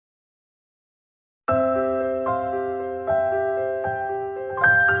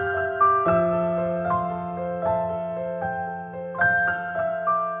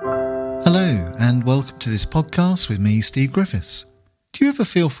to this podcast with me, Steve Griffiths. Do you ever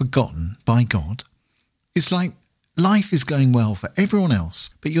feel forgotten by God? It's like life is going well for everyone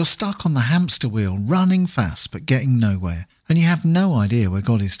else, but you're stuck on the hamster wheel, running fast but getting nowhere, and you have no idea where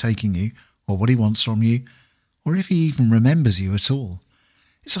God is taking you, or what he wants from you, or if he even remembers you at all.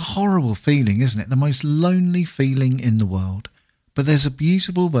 It's a horrible feeling, isn't it? The most lonely feeling in the world. But there's a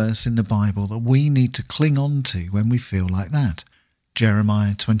beautiful verse in the Bible that we need to cling on to when we feel like that.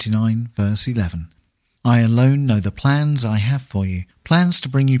 Jeremiah 29 verse 11. I alone know the plans I have for you, plans to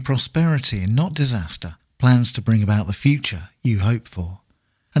bring you prosperity and not disaster, plans to bring about the future you hope for.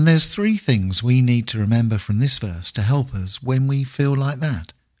 And there's three things we need to remember from this verse to help us when we feel like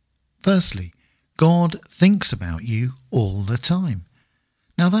that. Firstly, God thinks about you all the time.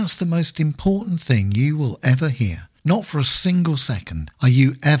 Now that's the most important thing you will ever hear. Not for a single second are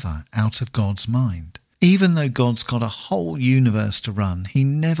you ever out of God's mind. Even though God's got a whole universe to run, he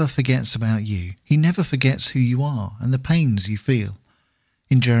never forgets about you. He never forgets who you are and the pains you feel.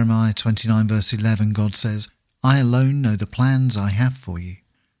 In Jeremiah 29 verse 11, God says, I alone know the plans I have for you.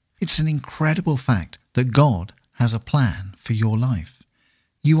 It's an incredible fact that God has a plan for your life.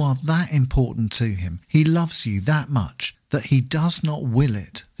 You are that important to him. He loves you that much that he does not will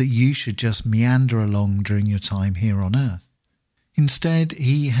it that you should just meander along during your time here on earth. Instead,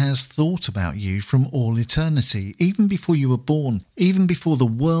 he has thought about you from all eternity, even before you were born, even before the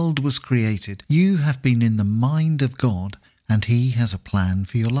world was created. You have been in the mind of God, and he has a plan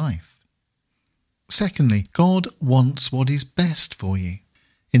for your life. Secondly, God wants what is best for you.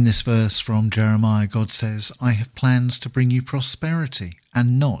 In this verse from Jeremiah, God says, I have plans to bring you prosperity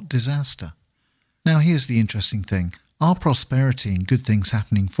and not disaster. Now here's the interesting thing. Our prosperity and good things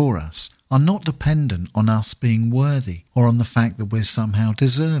happening for us are not dependent on us being worthy or on the fact that we're somehow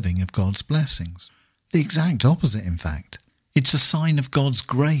deserving of God's blessings. The exact opposite, in fact. It's a sign of God's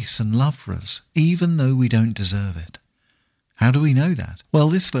grace and love for us, even though we don't deserve it. How do we know that? Well,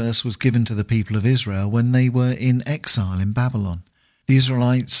 this verse was given to the people of Israel when they were in exile in Babylon. The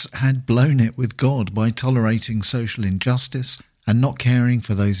Israelites had blown it with God by tolerating social injustice and not caring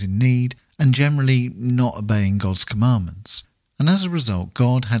for those in need, and generally not obeying God's commandments. And as a result,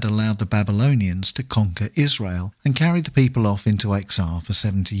 God had allowed the Babylonians to conquer Israel and carry the people off into exile for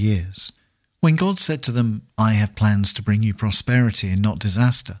 70 years. When God said to them, I have plans to bring you prosperity and not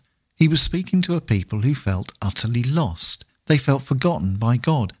disaster, he was speaking to a people who felt utterly lost. They felt forgotten by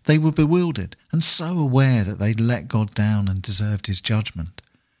God. They were bewildered and so aware that they'd let God down and deserved his judgment.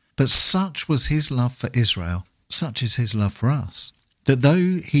 But such was his love for Israel, such is his love for us, that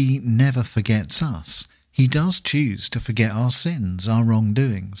though he never forgets us, he does choose to forget our sins, our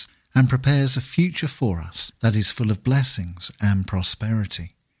wrongdoings, and prepares a future for us that is full of blessings and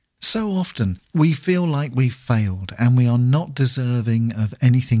prosperity. So often we feel like we've failed and we are not deserving of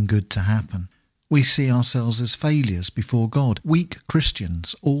anything good to happen. We see ourselves as failures before God, weak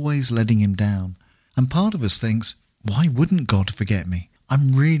Christians, always letting him down. And part of us thinks, why wouldn't God forget me?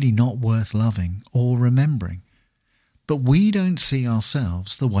 I'm really not worth loving or remembering. But we don't see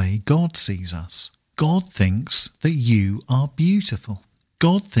ourselves the way God sees us. God thinks that you are beautiful.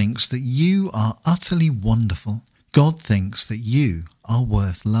 God thinks that you are utterly wonderful. God thinks that you are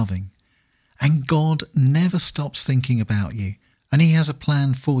worth loving. And God never stops thinking about you, and he has a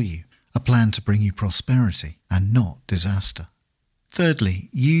plan for you, a plan to bring you prosperity and not disaster. Thirdly,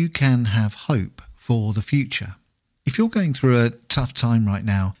 you can have hope for the future. If you're going through a tough time right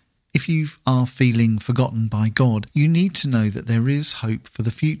now, if you are feeling forgotten by God, you need to know that there is hope for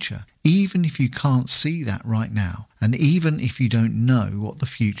the future, even if you can't see that right now, and even if you don't know what the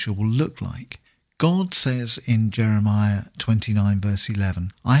future will look like. God says in Jeremiah 29 verse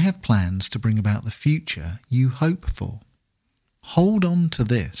 11, I have plans to bring about the future you hope for. Hold on to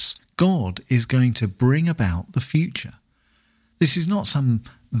this. God is going to bring about the future. This is not some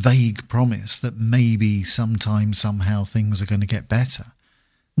vague promise that maybe sometime, somehow things are going to get better.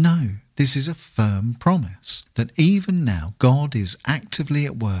 No, this is a firm promise that even now God is actively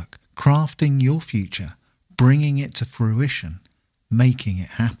at work, crafting your future, bringing it to fruition, making it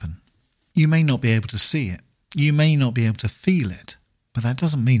happen. You may not be able to see it, you may not be able to feel it, but that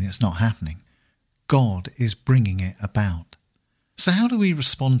doesn't mean it's not happening. God is bringing it about. So how do we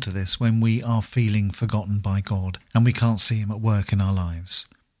respond to this when we are feeling forgotten by God and we can't see him at work in our lives?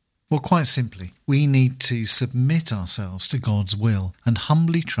 Well, quite simply, we need to submit ourselves to God's will and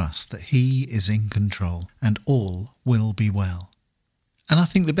humbly trust that he is in control and all will be well. And I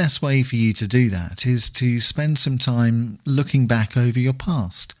think the best way for you to do that is to spend some time looking back over your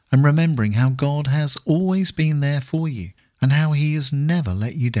past and remembering how God has always been there for you and how he has never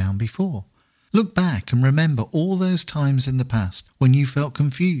let you down before. Look back and remember all those times in the past when you felt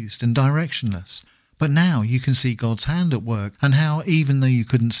confused and directionless, But now you can see God's hand at work and how, even though you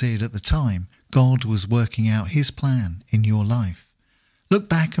couldn't see it at the time, God was working out his plan in your life. Look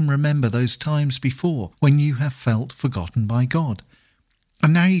back and remember those times before when you have felt forgotten by God.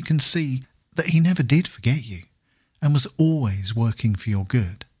 And now you can see that he never did forget you and was always working for your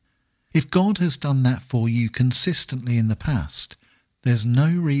good. If God has done that for you consistently in the past, there's no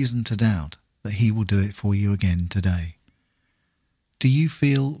reason to doubt that he will do it for you again today. Do you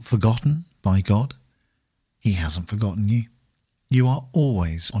feel forgotten by God? He hasn't forgotten you. You are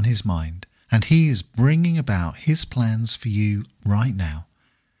always on his mind, and he is bringing about his plans for you right now.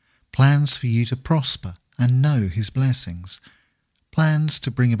 Plans for you to prosper and know his blessings. Plans to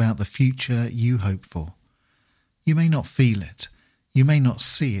bring about the future you hope for. You may not feel it. You may not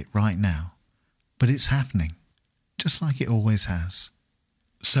see it right now, but it's happening, just like it always has.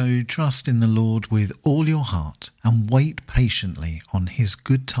 So trust in the Lord with all your heart and wait patiently on his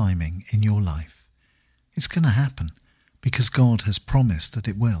good timing in your life. It's going to happen because God has promised that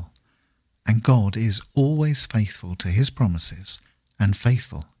it will. And God is always faithful to his promises and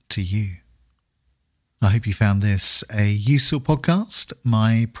faithful to you. I hope you found this a useful podcast.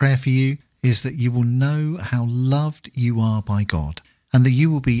 My prayer for you is that you will know how loved you are by God and that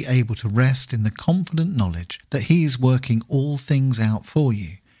you will be able to rest in the confident knowledge that he is working all things out for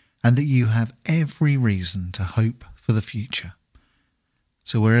you and that you have every reason to hope for the future.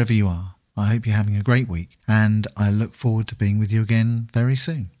 So wherever you are, I hope you're having a great week and I look forward to being with you again very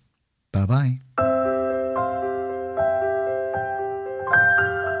soon. Bye-bye.